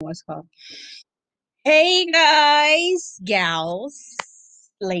what's it called. Hey guys, gals,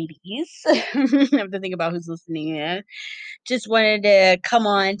 ladies. I have to think about who's listening in. Just wanted to come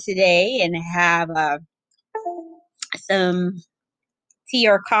on today and have some tea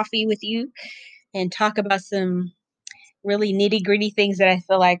or coffee with you and talk about some really nitty gritty things that I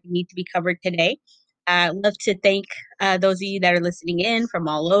feel like need to be covered today. I'd love to thank those of you that are listening in from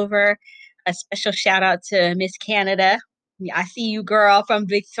all over. A special shout out to Miss Canada. Yeah, I see you, girl, from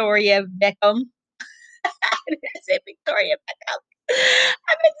Victoria Beckham. I said Victoria Beckham.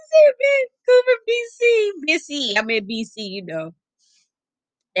 I meant to say Vancouver, BC. BC. I'm in BC, you know.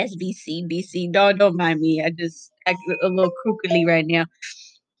 That's BC, BC. Don't mind me. I just act a little crookedly right now.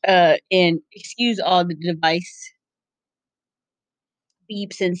 And excuse all the device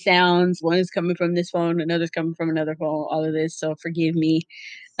beeps and sounds. One is coming from this phone, another's coming from another phone, all of this. So forgive me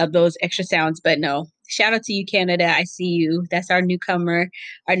of those extra sounds. But no, shout out to you, Canada. I see you. That's our newcomer,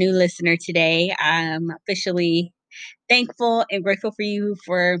 our new listener today. I'm officially thankful and grateful for you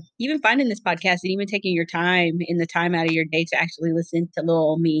for even finding this podcast and even taking your time in the time out of your day to actually listen to little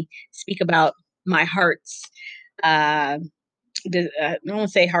old me speak about my heart's uh, I don't want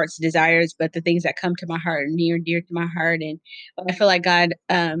to say heart's desires, but the things that come to my heart and near and dear to my heart, and what I feel like God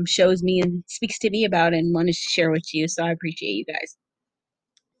shows me and speaks to me about, and wanted to share with you. So I appreciate you guys.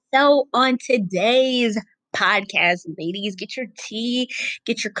 So on today's podcast, ladies, get your tea,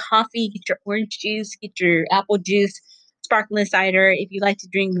 get your coffee, get your orange juice, get your apple juice, sparkling cider. If you like to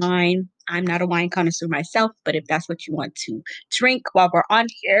drink wine, I'm not a wine connoisseur myself, but if that's what you want to drink while we're on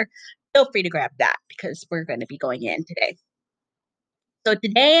here, feel free to grab that because we're going to be going in today. So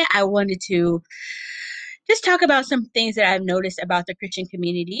today I wanted to just talk about some things that I've noticed about the Christian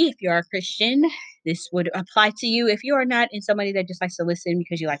community. If you are a Christian, this would apply to you. If you are not and somebody that just likes to listen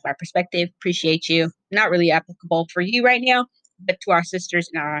because you like my perspective, appreciate you. Not really applicable for you right now, but to our sisters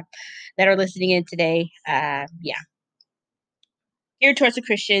and our that are listening in today, yeah, geared towards the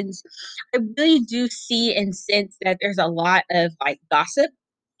Christians. I really do see and sense that there's a lot of like gossip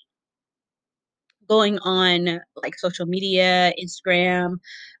going on, like social media, Instagram,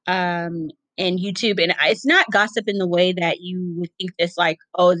 um, and YouTube. And it's not gossip in the way that you would think this, like,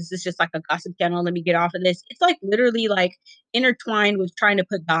 oh, this is just like a gossip channel. Let me get off of this. It's like literally like intertwined with trying to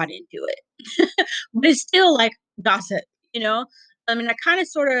put God into it, but it's still like gossip, you know? I mean, I kind of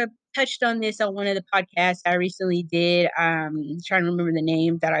sort of touched on this on one of the podcasts I recently did. Trying to remember the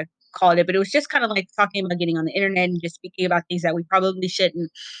name that I called it, but it was just kind of like talking about getting on the internet and just speaking about things that we probably shouldn't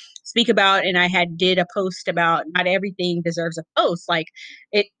speak about. And I had did a post about not everything deserves a post. Like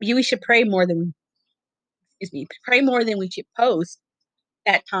we should pray more than excuse me, pray more than we should post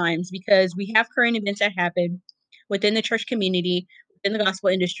at times because we have current events that happen within the church community, within the gospel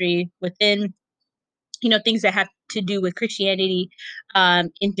industry, within things that have to do with Christianity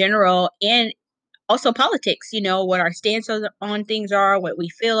in general, and also politics, what our stance on things are, what we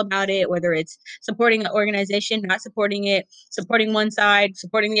feel about it, whether it's supporting an organization, not supporting it, supporting one side,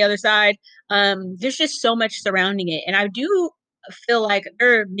 supporting the other side. There's just so much surrounding it. And I do feel like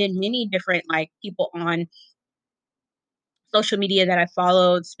there have been many different like people on social media that I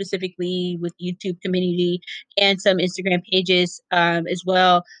followed, specifically with YouTube community and some Instagram pages as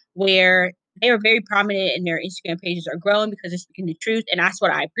well, where they are very prominent and their Instagram pages are growing because they're speaking the truth. And that's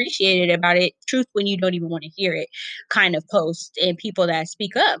what I appreciated about it. Truth when you don't even want to hear it kind of post, and people that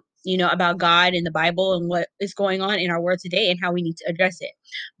speak up, about God and the Bible and what is going on in our world today and how we need to address it.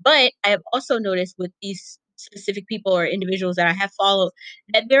 But I have also noticed with these specific people or individuals that I have followed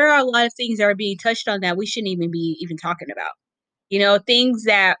that there are a lot of things that are being touched on that we shouldn't even be even talking about, things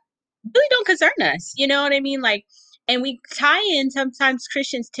that really don't concern us. You know what I mean? Like, and we tie in, sometimes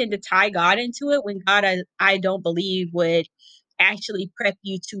Christians tend to tie God into it when God, I don't believe, would actually prep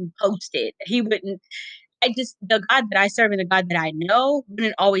you to post it. He wouldn't. The God that I serve and the God that I know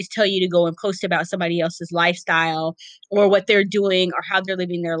wouldn't always tell you to go and post about somebody else's lifestyle or what they're doing or how they're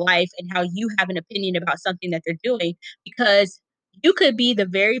living their life and how you have an opinion about something that they're doing, because you could be the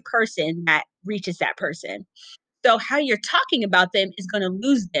very person that reaches that person. So how you're talking about them is going to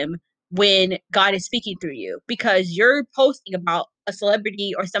lose them when God is speaking through you, because you're posting about a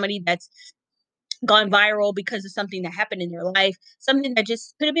celebrity or somebody that's gone viral because of something that happened in their life, something that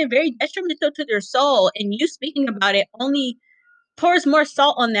just could have been very detrimental to their soul. And you speaking about it only pours more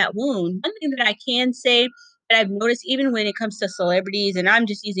salt on that wound. One thing that I can say that I've noticed, even when it comes to celebrities, and I'm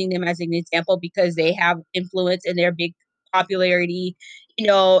just using them as an example because they have influence and their big popularity,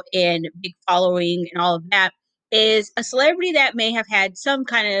 and big following and all of that, is a celebrity that may have had some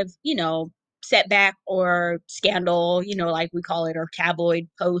kind of, setback or scandal, like we call it, or tabloid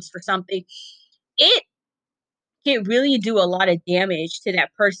post or something. It can really do a lot of damage to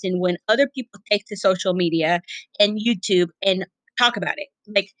that person when other people take to social media and YouTube and talk about it.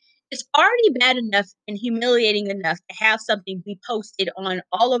 Like, it's already bad enough and humiliating enough to have something be posted on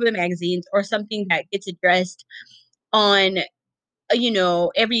all over the magazines or something that gets addressed on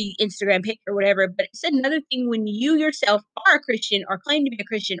every Instagram picture or whatever. But it's another thing when you yourself are a Christian or claim to be a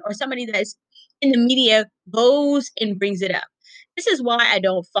Christian or somebody that's in the media goes and brings it up. This is why I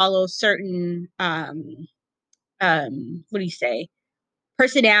don't follow certain what do you say,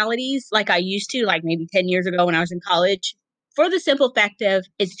 personalities like I used to, like maybe 10 years ago when I was in college, for the simple fact of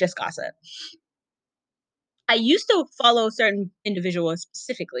it's just gossip. I used to follow certain individuals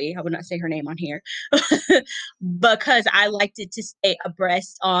specifically. I would not say her name on here because I liked it to stay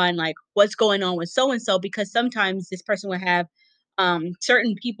abreast on like what's going on with so and so. Because sometimes this person would have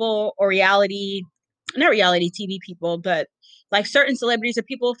certain people or not reality TV people, but like certain celebrities or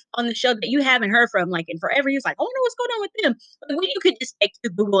people on the show that you haven't heard from like in forever. You're like, oh no, what's going on with them? Like, when you could just take to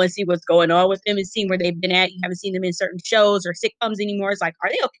Google and see what's going on with them and see where they've been at. You haven't seen them in certain shows or sitcoms anymore. It's like, are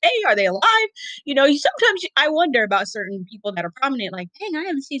they okay? Are they alive? I wonder about certain people that are prominent. Like, dang, I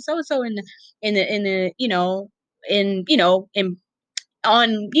haven't seen so and so in the in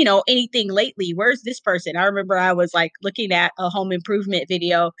on anything lately. Where's this person? I remember I was like looking at a home improvement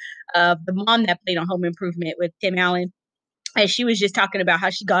video of the mom that played on Home Improvement with Tim Allen, and she was just talking about how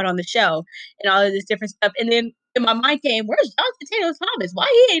she got on the show and all of this different stuff. And then in my mind came, "Where's Jonathan Taylor Thomas? Why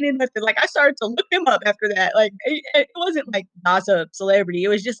he ain't in nothing?" Like I started to look him up after that. Like it wasn't like gossip celebrity. It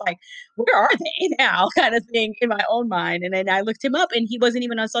was just like, where are they now, kind of thing in my own mind. And then I looked him up, and he wasn't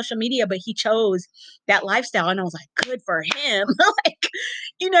even on social media, but he chose that lifestyle, and I was like, good for him. Like,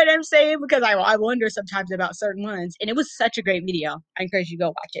 you know what I'm saying? Because I wonder sometimes about certain ones, and it was such a great video. I encourage you to go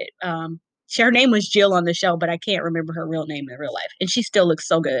watch it. Her name was Jill on the show, but I can't remember her real name in real life. And she still looks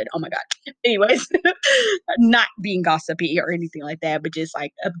so good. Oh my God. Anyways, not being gossipy or anything like that, but just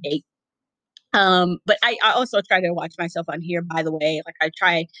like update. But I also try to watch myself on here, by the way. Like I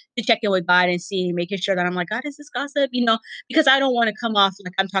try to check in with God and see, making sure that I'm like, God, is this gossip? Because I don't want to come off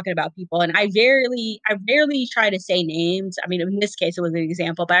like I'm talking about people. And I rarely try to say names. I mean, in this case, it was an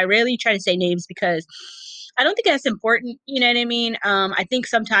example, but I rarely try to say names because I don't think that's important. You know what I mean? I think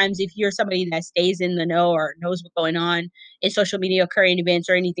sometimes if you're somebody that stays in the know or knows what's going on in social media, current events,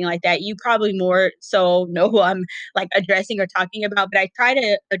 or anything like that, you probably more so know who I'm like addressing or talking about. But I try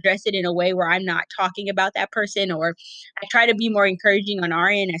to address it in a way where I'm not talking about that person, or I try to be more encouraging on our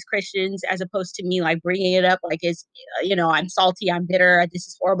end as Christians, as opposed to me like bringing it up like it's, I'm salty, I'm bitter, this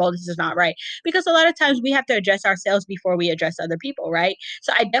is horrible, this is not right. Because a lot of times we have to address ourselves before we address other people, right?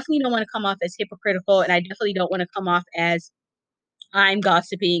 So I definitely don't want to come off as hypocritical, and I definitely don't want to come off as I'm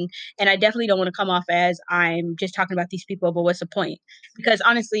gossiping, and I definitely don't want to come off as I'm just talking about these people, but what's the point? Because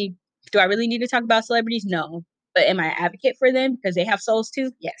honestly, do I really need to talk about celebrities? No. But am I an advocate for them because they have souls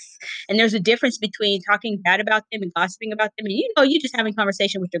too? Yes. And there's a difference between talking bad about them and gossiping about them. And you just having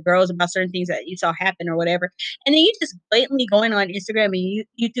conversation with your girls about certain things that you saw happen or whatever. And then you just blatantly going on Instagram and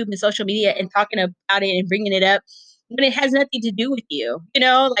YouTube and social media and talking about it and bringing it up when it has nothing to do with you.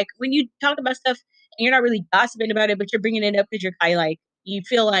 Like when you talk about stuff and you're not really gossiping about it, but you're bringing it up because you're kind of like, you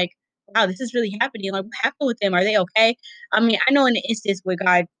feel like, wow, this is really happening. Like, what happened with them? Are they okay? I mean, I know in the instance where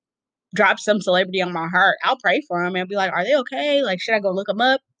God drops some celebrity on my heart, I'll pray for them and be like, are they okay? Like, should I go look them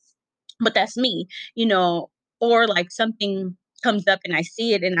up? But that's me, you know, or like something comes up and I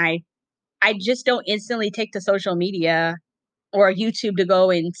see it and I just don't instantly take to social media or YouTube to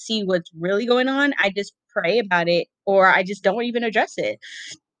go and see what's really going on. I just pray about it, or I just don't even address it.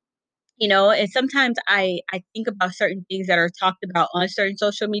 And sometimes I think about certain things that are talked about on certain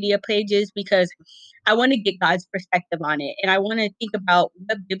social media pages because I want to get God's perspective on it, and I want to think about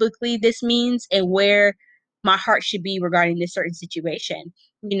what biblically this means and where my heart should be regarding this certain situation.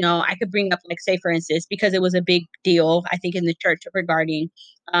 I could bring up, like, say for instance, because it was a big deal, I think, in the church regarding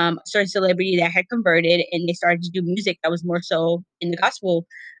a certain celebrity that had converted and they started to do music that was more so in the gospel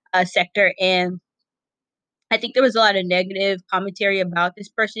sector. And I think there was a lot of negative commentary about this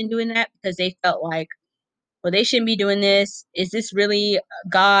person doing that because they felt like, well, they shouldn't be doing this. Is this really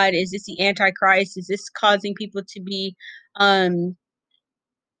God? Is this the Antichrist? Is this causing people to be um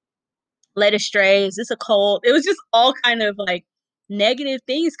led astray? Is this a cult? It was just all kind of like negative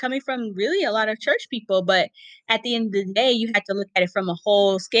things coming from really a lot of church people. But at the end of the day, you had to look at it from a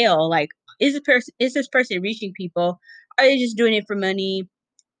whole scale. Like, is this person reaching people? Are they just doing it for money?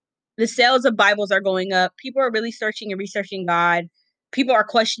 The sales of Bibles are going up. People are really searching and researching God. People are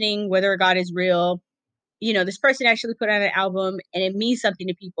questioning whether God is real. This person actually put out an album and it means something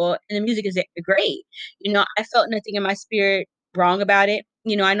to people, and the music is great. I felt nothing in my spirit wrong about it.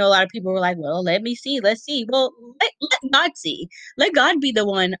 I know a lot of people were like, well, let me see, let's see. Well, let God see. Let God be the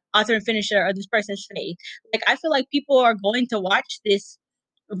one author and finisher of this person's faith. Like, I feel like people are going to watch this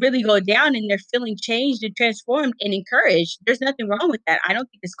really go down and they're feeling changed and transformed and encouraged. There's nothing wrong with that. I don't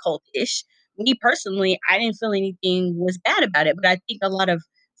think it's cultish. Me personally, I didn't feel anything was bad about it, but I think a lot of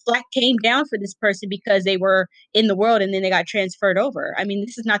flack came down for this person because they were in the world and then they got transferred over. I mean,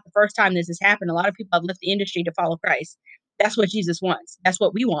 this is not the first time this has happened. A lot of people have left the industry to follow Christ. That's what Jesus wants. That's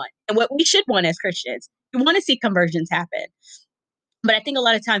what we want and what we should want as Christians. We want to see conversions happen. But I think a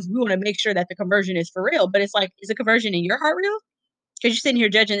lot of times we want to make sure that the conversion is for real. But it's like, is the conversion in your heart real? Because you're sitting here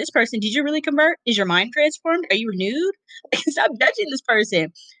judging this person. Did you really convert? Is your mind transformed? Are you renewed? Like, stop judging this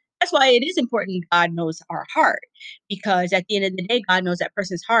person. That's why it is important God knows our heart. Because at the end of the day, God knows that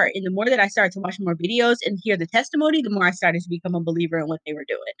person's heart. And the more that I started to watch more videos and hear the testimony, the more I started to become a believer in what they were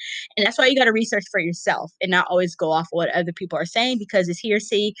doing. And that's why you got to research for yourself and not always go off what other people are saying because it's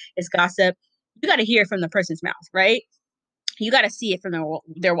hearsay, it's gossip. You got to hear it from the person's mouth, right? You got to see it from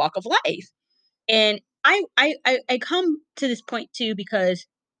their walk of life. And I come to this point too because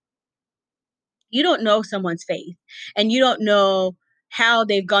you don't know someone's faith and you don't know how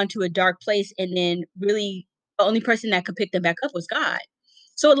they've gone to a dark place and then really the only person that could pick them back up was God.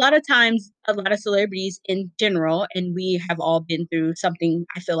 So a lot of times, a lot of celebrities in general, and we have all been through something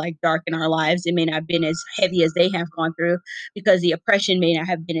I feel like dark in our lives. It may not have been as heavy as they have gone through because the oppression may not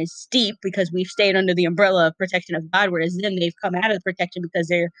have been as steep because we've stayed under the umbrella of protection of God, whereas them they've come out of the protection because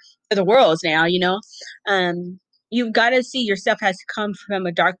they're the world's now. Um, you've got to see yourself has come from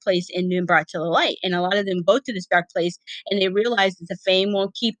a dark place and been brought to the light. And a lot of them go to this dark place and they realize that the fame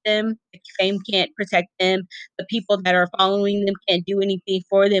won't keep them, the fame can't protect them, the people that are following them can't do anything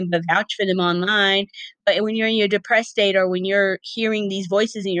for them but vouch for them online. But when you're in your depressed state or when you're hearing these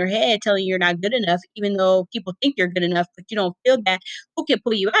voices in your head telling you you're not good enough, even though people think you're good enough, but you don't feel that, who can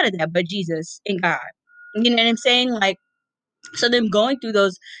pull you out of that but Jesus and God? You know what I'm saying? Like, so them going through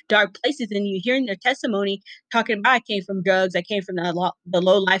those dark places and you hearing their testimony talking about I came from drugs, I came from the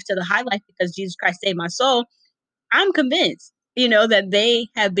low life to the high life because Jesus Christ saved my soul. I'm convinced, that they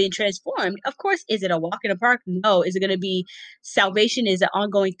have been transformed. Of course, is it a walk in the park? No. Is it going to be salvation? Is an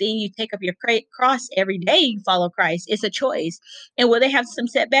ongoing thing. You take up your cross every day. You follow Christ. It's a choice. And will they have some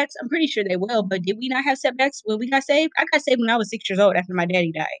setbacks? I'm pretty sure they will. But did we not have setbacks when we got saved? I got saved when I was 6 years old after my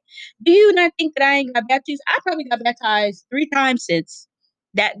daddy died. Do you not think that I ain't got baptized? I probably got baptized 3 times since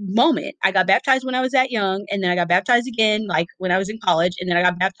that moment. I got baptized when I was that young, and then I got baptized again, like when I was in college, and then I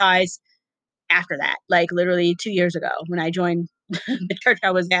got baptized after that, like literally 2 years ago when I joined the church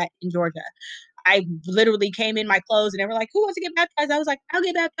I was at in Georgia. I literally came in my clothes and they were like, "Who wants to get baptized?" I was like, "I'll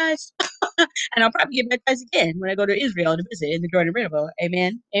get baptized." And I'll probably get baptized again when I go to Israel to visit in the Jordan River.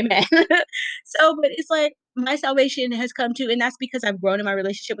 Amen. Amen. So, but it's like my salvation has come to, and that's because I've grown in my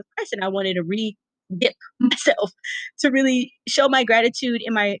relationship with Christ and I wanted to dip myself to really show my gratitude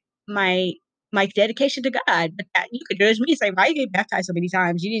and my my dedication to God. But that, you could judge me and say, why you get baptized so many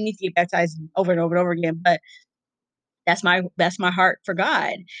times? You didn't need to get baptized over and over and over again. But that's my heart for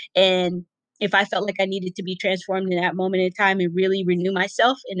God. And if I felt like I needed to be transformed in that moment in time and really renew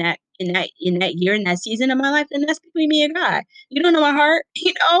myself in that year, in that season of my life, then that's between me and God. You don't know my heart,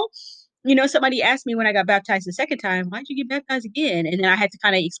 somebody asked me when I got baptized the second time, why'd you get baptized again? And then I had to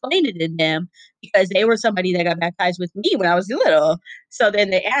kind of explain it to them because they were somebody that got baptized with me when I was little. So then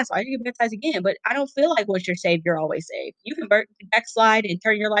they asked, why'd you get baptized again? But I don't feel like once you're saved, you're always saved. You can backslide and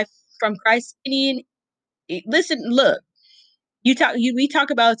turn your life from Christ. Listen, look, we talk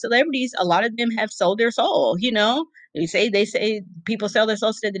about celebrities, a lot of them have sold their soul. They say people sell their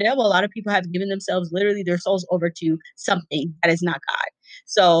souls to the devil. A lot of people have given themselves literally their souls over to something that is not God.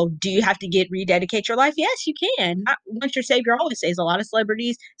 So do you have to rededicate your life? Yes, you can. Not once you're saved, you're always saved. A lot of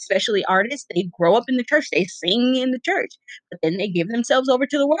celebrities, especially artists, they grow up in the church, they sing in the church, but then they give themselves over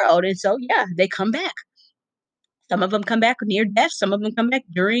to the world. And so yeah, they come back. Some of them come back near death. Some of them come back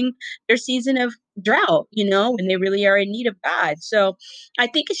during their season of drought, when they really are in need of God. So I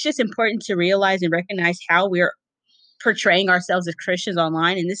think it's just important to realize and recognize how we're portraying ourselves as Christians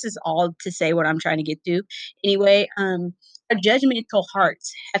online. And this is all to say what I'm trying to get to. Anyway, our judgmental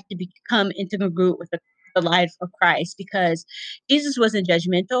hearts have to become integral with the life of Christ because Jesus wasn't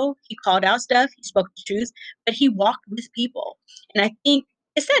judgmental. He called out stuff, he spoke the truth, but he walked with people. And I think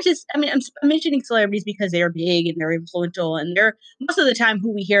it's not just, I mean, I'm mentioning celebrities because they're big and they're influential and they're most of the time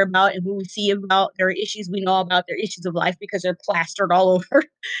who we hear about and who we see about their issues we know about their issues of life because they're plastered all over,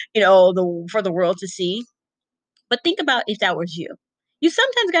 for the world to see. But think about if that was you. You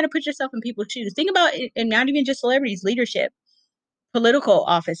sometimes got to put yourself in people's shoes. Think about it, and not even just celebrities, leadership, political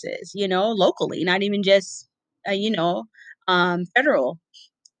offices, locally, not even just, federal.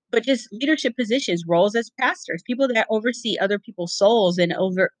 but just leadership positions, roles as pastors, people that oversee other people's souls and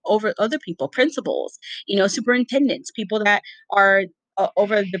over other people, principals, superintendents, people that are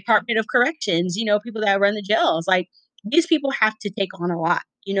over the Department of Corrections, people that run the jails. Like these people have to take on a lot.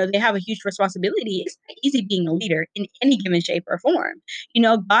 They have a huge responsibility. It's not easy being a leader in any given shape or form.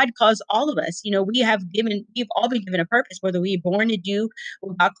 God calls all of us. We've all been given a purpose, whether we were born to do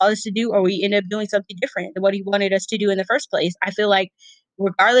what God called us to do, or we end up doing something different than what He wanted us to do in the first place. I feel like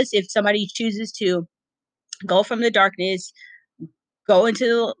regardless if somebody chooses to go from the darkness, go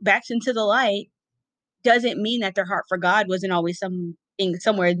into back into the light, doesn't mean that their heart for God wasn't always something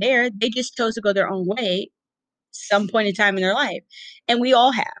somewhere there. They just chose to go their own way some point in time in their life. And we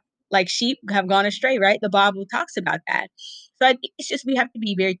all have. Like sheep have gone astray, right? The Bible talks about that. So I think it's just we have to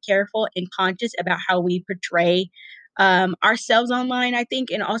be very careful and conscious about how we portray ourselves online, I think,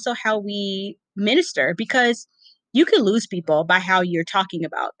 and also how we minister, because you can lose people by how you're talking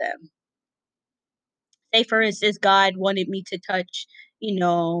about them. Say, for instance, God wanted me to touch, you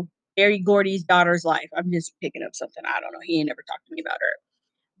know, Barry Gordy's daughter's life. I'm just picking up something. I don't know. He ain't never talked to me about her.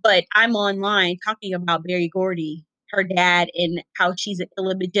 But I'm online talking about Berry Gordy, her dad, and how she's an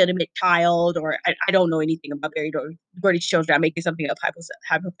illegitimate child, or I don't know anything about Gordy's children. I'm making something up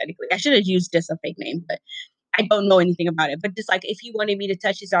hypothetically. I should have used just a fake name, but I don't know anything about it. But just like if he wanted me to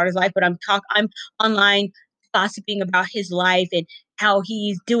touch his daughter's life, but I'm online gossiping about his life and how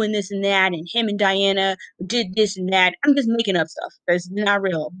he's doing this and that, and him and Diana did this and that. I'm just making up stuff. It's not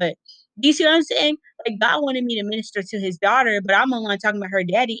real. But do you see what I'm saying? Like God wanted me to minister to his daughter, but I'm online talking about her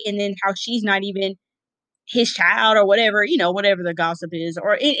daddy, and then how she's not even his child or whatever, whatever the gossip is,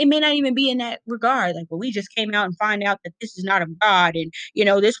 or it may not even be in that regard. Like, well, we just came out and find out that this is not of God, and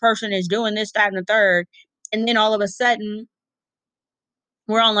this person is doing this, that, and the third, and then all of a sudden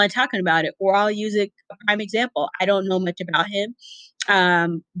we're online talking about it. Or I'll use a prime example. I don't know much about him,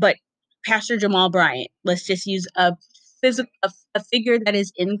 but Pastor Jamal Bryant. Let's just use a figure that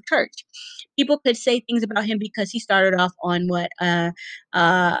is in church. People could say things about him because he started off on what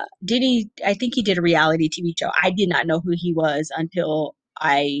did he? I think he did a reality TV show. I did not know who he was until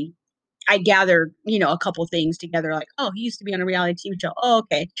I gathered, a couple things together, like, oh, he used to be on a reality TV show. Oh,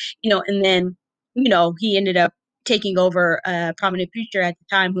 okay. And then, he ended up taking over a prominent preacher at the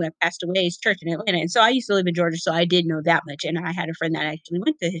time who had passed away, his church in Atlanta. And so I used to live in Georgia, so I did know that much. And I had a friend that actually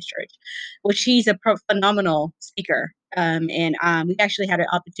went to his church, which he's a phenomenal speaker. We actually had an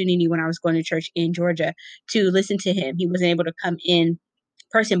opportunity when I was going to church in Georgia to listen to him. He wasn't able to come in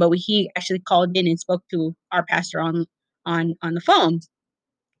person, but he actually called in and spoke to our pastor on the phone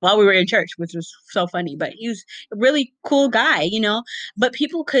while we were in church, which was so funny. But he was a really cool guy. But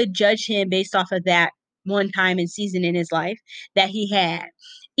people could judge him based off of that one time and season in his life that he had.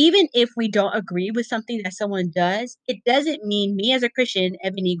 Even if we don't agree with something that someone does, it doesn't mean me as a Christian,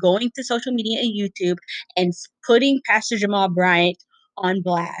 Ebony, going to social media and YouTube and putting Pastor Jamal Bryant on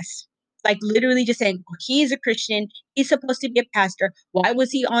blast. Like literally just saying, "Oh, he is a Christian. He's supposed to be a pastor. Why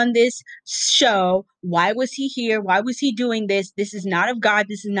was he on this show? Why was he here? Why was he doing this? This is not of God.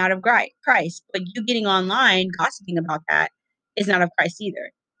 This is not of Christ." But you getting online gossiping about that is not of Christ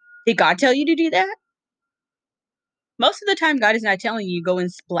either. Did God tell you to do that? Most of the time, God is not telling you go and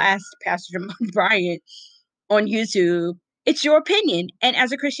blast Pastor Jamal Bryant on YouTube. It's your opinion, and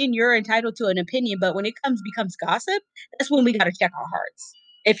as a Christian, you're entitled to an opinion. But when it becomes gossip, that's when we got to check our hearts.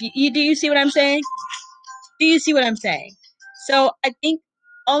 If you do, you see what I'm saying? Do you see what I'm saying? So I think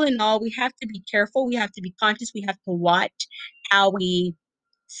all in all, we have to be careful. We have to be conscious. We have to watch how we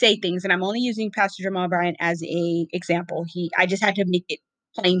say things. And I'm only using Pastor Jamal Bryant as a example. I just had to make it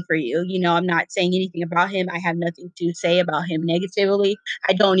plain for you. I'm not saying anything about him. I have nothing to say about him negatively.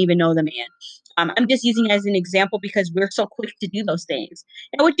 I don't even know the man. I'm just using it as an example because we're so quick to do those things.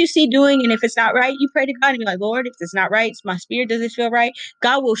 And what you see doing, and if it's not right, you pray to God and be like, Lord, if it's not right, my spirit doesn't feel right.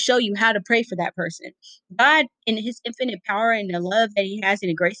 God will show you how to pray for that person. God, in his infinite power and the love that he has and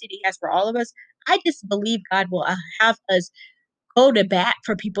the grace that he has for all of us, I just believe God will have us go to bat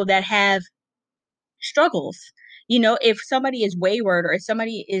for people that have struggles. If somebody is wayward, or if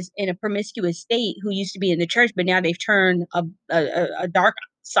somebody is in a promiscuous state who used to be in the church, but now they've turned a dark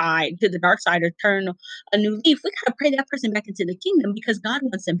side to the dark side, or turn a new leaf, we got to pray that person back into the kingdom because God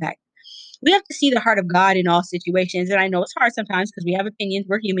wants them back. We have to see the heart of God in all situations. And I know it's hard sometimes because we have opinions.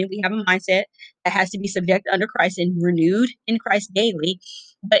 We're human. We have a mindset that has to be subject under Christ and renewed in Christ daily.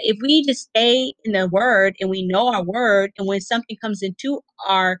 But if we just stay in the word and we know our word, and when something comes into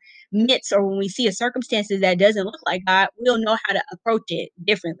our midst, or when we see a circumstances that doesn't look like God, we'll know how to approach it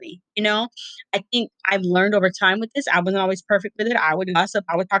differently. I think I've learned over time with this. I wasn't always perfect with it. I would gossip.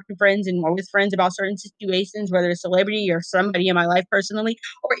 I would talk to friends and more with friends about certain situations, whether it's celebrity or somebody in my life personally,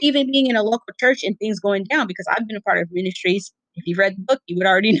 or even being in a local church and things going down, because I've been a part of ministries. If you've read the book, you would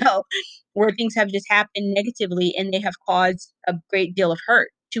already know where things have just happened negatively and they have caused a great deal of hurt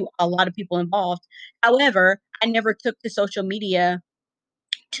to a lot of people involved. However, I never took to social media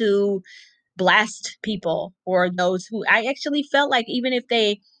to blast people, or those who I actually felt like, even if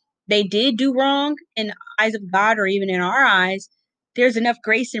they did do wrong in the eyes of God, or even in our eyes, there's enough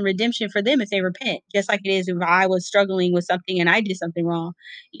grace and redemption for them if they repent. Just like it is if I was struggling with something and I did something wrong.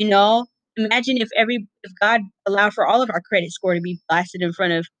 You know, Imagine if God allowed for all of our credit score to be blasted in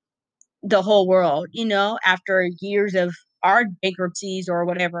front of the whole world, after years of our bankruptcies or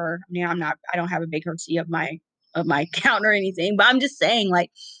whatever. I mean, I don't have a bankruptcy of my account or anything, but I'm just saying,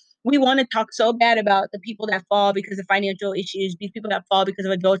 like, we want to talk so bad about the people that fall because of financial issues, these people that fall because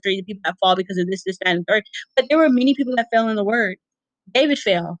of adultery, the people that fall because of this, that, and the third. But there were many people that fell in the word. David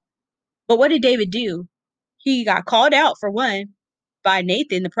fell. But what did David do? He got called out, for one, by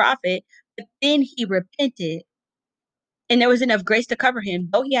Nathan the prophet, but then he repented, and there was enough grace to cover him,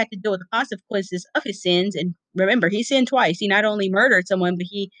 though he had to deal with the consequences of his sins. And remember, he sinned twice. He not only murdered someone, but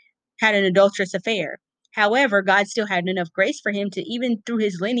he had an adulterous affair. However, God still had enough grace for him to, even through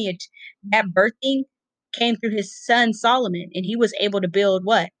his lineage, that birthing came through his son Solomon, and he was able to build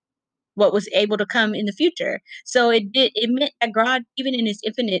what was able to come in the future. So it meant that God, even in his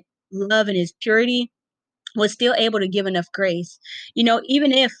infinite love and his purity, was still able to give enough grace.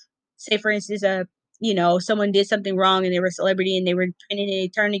 Even if, say for instance, someone did something wrong and they were a celebrity and they were and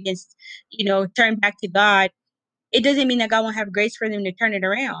they turned against, turned back to God, it doesn't mean that God won't have grace for them to turn it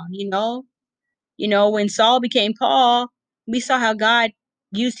around. When Saul became Paul, we saw how God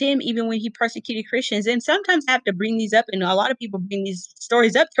used him even when he persecuted Christians. And sometimes I have to bring these up, and a lot of people bring these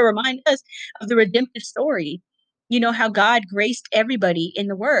stories up to remind us of the redemptive story. How God graced everybody in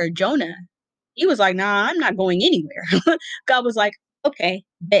the word. Jonah, he was like, "Nah, I'm not going anywhere." God was like, "Okay,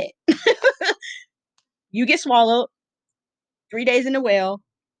 bet." You get swallowed 3 days in the whale,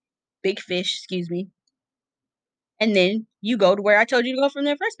 big fish, excuse me, and then you go to where I told you to go from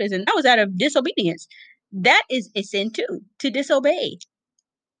the first place. And that was out of disobedience. That is a sin too, to disobey.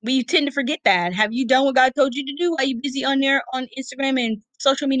 We tend to forget that. Have you done what God told you to do? Are you busy on there on Instagram and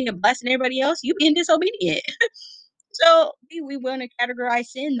social media blasting everybody else? You being disobedient. So we want to categorize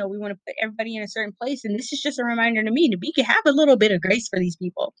sin, though. We want to put everybody in a certain place. And this is just a reminder to me to be can have a little bit of grace for these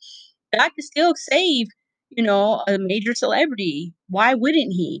people. God can still save, a major celebrity. Why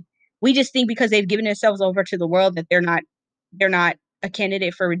wouldn't he? We just think because they've given themselves over to the world that they're not a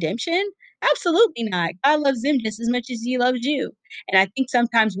candidate for redemption. Absolutely not. God loves them just as much as he loves you. And I think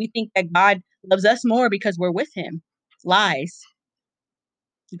sometimes we think that God loves us more because we're with him. Lies.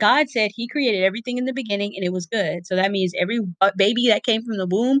 God said he created everything in the beginning and it was good. So that means every baby that came from the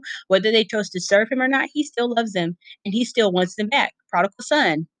womb, whether they chose to serve him or not, he still loves them and he still wants them back. Prodigal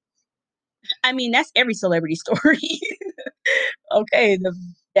son. I mean, that's every celebrity story. Okay, the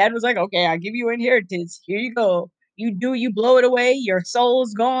dad was like, "Okay, I'll give you inheritance. Here you go. You blow it away. Your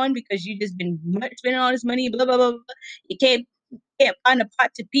soul's gone because you just been spending all this money. Blah blah blah. Blah. You can't find a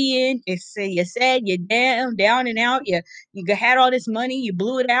pot to pee in. You're sad. You're down and out. You had all this money. You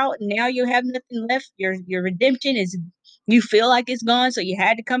blew it out, and now you have nothing left. Your redemption is you feel like it's gone, so you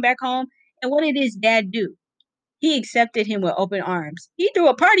had to come back home. And what did his dad do? He accepted him with open arms. He threw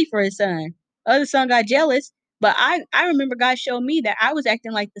a party for his son. Other son got jealous, but I remember God showed me that I was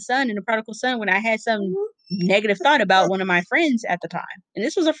acting like the son in the prodigal son when I had some negative thought about one of my friends at the time. And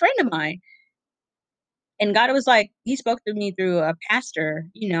this was a friend of mine. And God was like, he spoke to me through a pastor,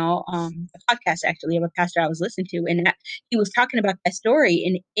 a podcast actually of a pastor I was listening to. And he was talking about that story.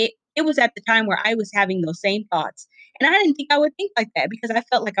 And it was at the time where I was having those same thoughts. And I didn't think I would think like that because I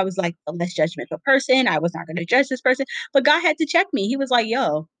felt like I was like a less judgmental person. I was not going to judge this person. But God had to check me. He was like,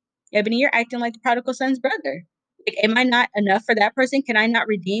 yo, Ebony, you're acting like the prodigal son's brother. Like, am I not enough for that person? Can I not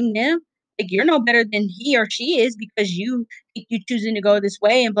redeem them? Like, you're no better than he or she is because you choosing to go this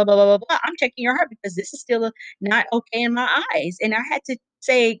way and blah blah blah blah blah. I'm checking your heart because this is still not okay in my eyes. And I had to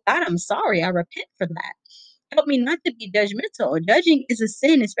say, God, I'm sorry. I repent for that. Help me not to be judgmental. Judging is a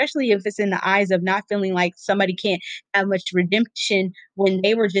sin, especially if it's in the eyes of not feeling like somebody can't have much redemption when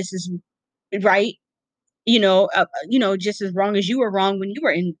they were just as right, just as wrong as you were wrong when you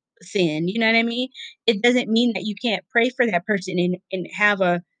were in sin. You know what I mean? It doesn't mean that you can't pray for that person and have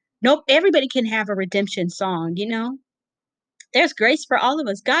a nope. Everybody can have a redemption song. There's grace for all of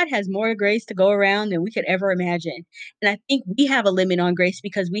us. God has more grace to go around than we could ever imagine. And I think we have a limit on grace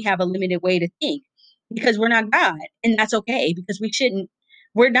because we have a limited way to think, because we're not God. And that's okay because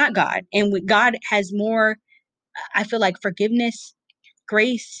we're not God. And God has more, I feel like, forgiveness,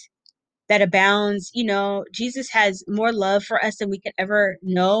 grace that abounds. Jesus has more love for us than we could ever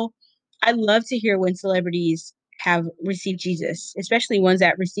know. I love to hear when celebrities have received Jesus, especially ones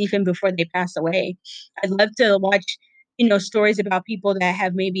that receive him before they pass away. I'd love to watch, stories about people that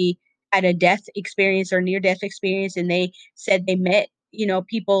have maybe had a death experience or near death experience and they said they met,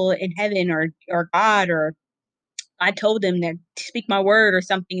 people in heaven or God, or I told them that to speak my word or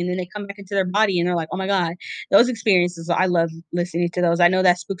something, and then they come back into their body and they're like, "Oh my god." Those experiences, I love listening to those. I know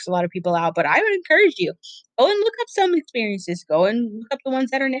that spooks a lot of people out, but I would encourage you, go and look up some experiences. Go and look up the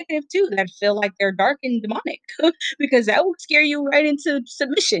ones that are negative too, that feel like they're dark and demonic, because that will scare you right into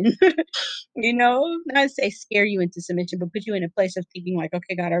submission. Not to say scare you into submission, but put you in a place of thinking like,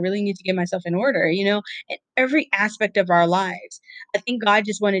 "Okay, God, I really need to get myself in order," in every aspect of our lives. I think God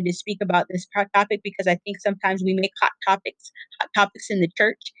just wanted to speak about this topic because I think sometimes we make hot topics in the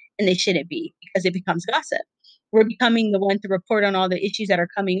church, and they shouldn't be because it becomes gossip. We're becoming the one to report on all the issues that are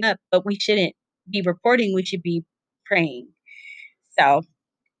coming up, but we shouldn't be reporting. We should be praying. So,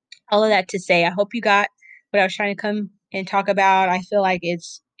 all of that to say, I hope you got what I was trying to come and talk about. I feel like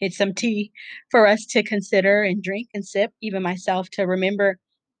it's some tea for us to consider and drink and sip, even myself, to remember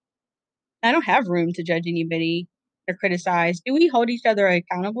I don't have room to judge anybody or criticize. Do we hold each other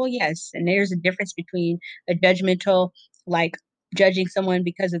accountable? Yes. And there's a difference between a judgmental, like judging someone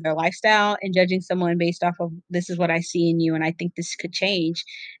because of their lifestyle, and judging someone based off of this is what I see in you and I think this could change.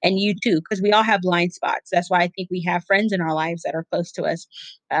 And you too, because we all have blind spots. That's why I think we have friends in our lives that are close to us,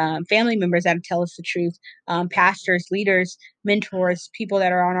 family members that tell us the truth, pastors, leaders, mentors, people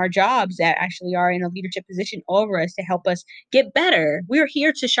that are on our jobs that actually are in a leadership position over us to help us get better. We're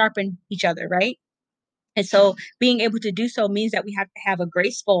here to sharpen each other, right? And so being able to do so means that we have to have a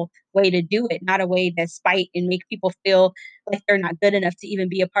graceful way to do it, not a way that spite and make people feel like they're not good enough to even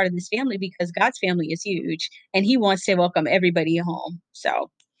be a part of this family, because God's family is huge and he wants to welcome everybody home.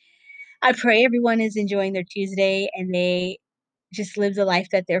 So I pray everyone is enjoying their Tuesday and they just live the life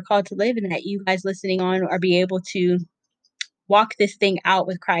that they're called to live, and that you guys listening on are be able to walk this thing out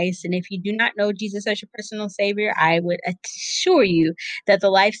with Christ. And if you do not know Jesus as your personal savior, I would assure you that the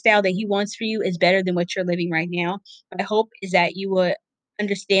lifestyle that he wants for you is better than what you're living right now. My hope is that you would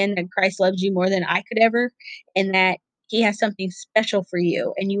understand that Christ loves you more than I could ever, and that he has something special for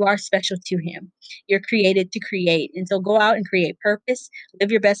you, and you are special to him. You're created to create. And so go out and create purpose, live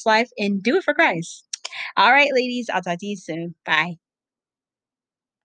your best life, and do it for Christ. All right, ladies, I'll talk to you soon. Bye.